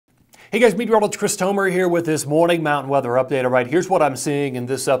Hey guys, Meteorologist Chris Tomer here with this morning mountain weather update. All right, here's what I'm seeing in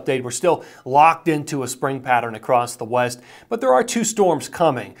this update. We're still locked into a spring pattern across the west, but there are two storms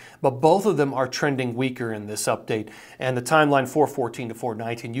coming, but both of them are trending weaker in this update. And the timeline 414 to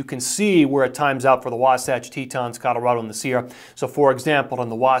 419, you can see where it times out for the Wasatch, Tetons, Colorado, and the Sierra. So for example, in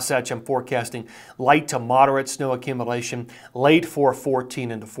the Wasatch, I'm forecasting light to moderate snow accumulation, late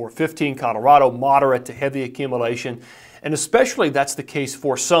 414 into 415. Colorado, moderate to heavy accumulation. And especially that's the case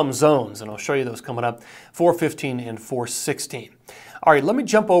for some zones, and I'll show you those coming up, 415 and 416. All right, let me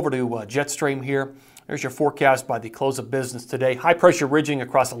jump over to jet stream here. There's your forecast by the close of business today. High pressure ridging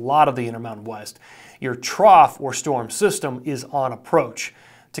across a lot of the Intermountain West. Your trough or storm system is on approach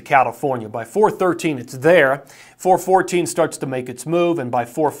to California. By 413, it's there. 414 starts to make its move, and by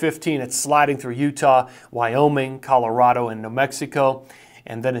 415, it's sliding through Utah, Wyoming, Colorado, and New Mexico.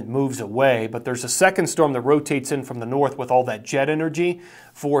 And then it moves away. But there's a second storm that rotates in from the north with all that jet energy,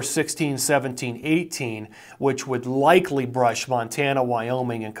 416, 17, 18, which would likely brush Montana,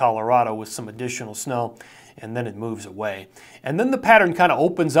 Wyoming, and Colorado with some additional snow, and then it moves away. And then the pattern kind of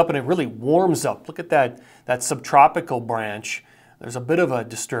opens up and it really warms up. Look at that subtropical branch. There's a bit of a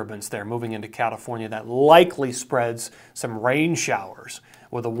disturbance there moving into California that likely spreads some rain showers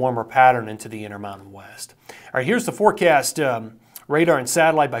with a warmer pattern into the Intermountain West. All right, here's the forecast. Radar and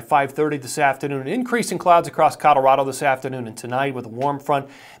satellite by 5:30 this afternoon. Increasing clouds across Colorado this afternoon and tonight with a warm front,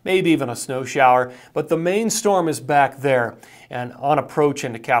 maybe even a snow shower. But the main storm is back there and on approach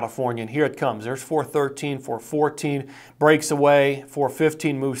into California. And here it comes. There's 413, 414, breaks away.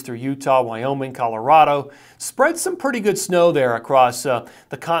 415 moves through Utah, Wyoming, Colorado. Spreads some pretty good snow there across the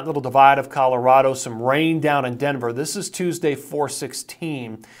Continental Divide of Colorado. Some rain down in Denver. This is Tuesday,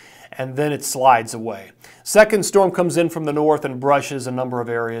 416. And then it slides away. Second storm comes in from the north and brushes a number of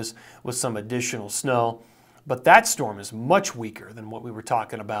areas with some additional snow. But that storm is much weaker than what we were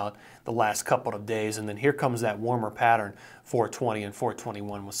talking about the last couple of days. And then here comes that warmer pattern, 420 and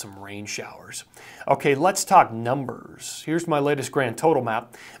 421 with some rain showers. Okay, let's talk numbers. Here's my latest grand total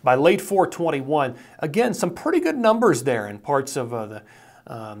map. By late 421, again, some pretty good numbers there in parts of the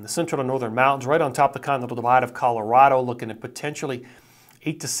central and northern mountains, right on top of the Continental Divide of Colorado, looking at potentially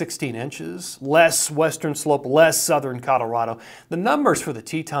 8 to 16 inches, less western slope, less southern Colorado. The numbers for the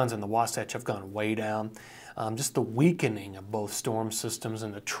Tetons and the Wasatch have gone way down. Just the weakening of both storm systems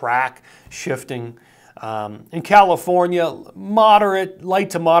and the track shifting. In California, moderate,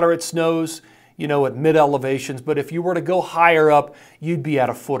 light to moderate snows, you know, at mid elevations. But if you were to go higher up, you'd be at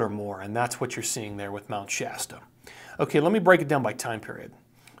a foot or more. And that's what you're seeing there with Mount Shasta. Okay, let me break it down by time period.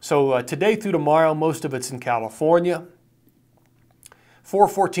 So today through tomorrow, most of it's in California.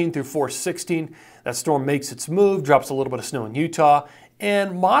 414 through 416, that storm makes its move, drops a little bit of snow in Utah,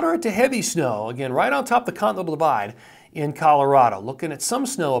 and moderate to heavy snow, again, right on top of the Continental Divide in Colorado. Looking at some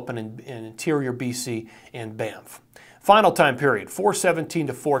snow up in interior BC and Banff. Final time period, 417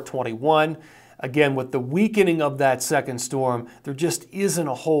 to 421. Again, with the weakening of that second storm, there just isn't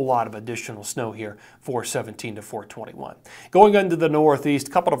a whole lot of additional snow here, 417 to 421. Going into the northeast,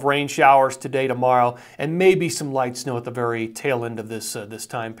 a couple of rain showers today, tomorrow, and maybe some light snow at the very tail end of this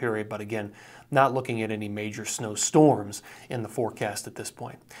time period. But again, not looking at any major snow storms in the forecast at this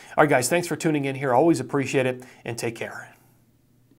point. All right, guys, thanks for tuning in here. Always appreciate it, and take care.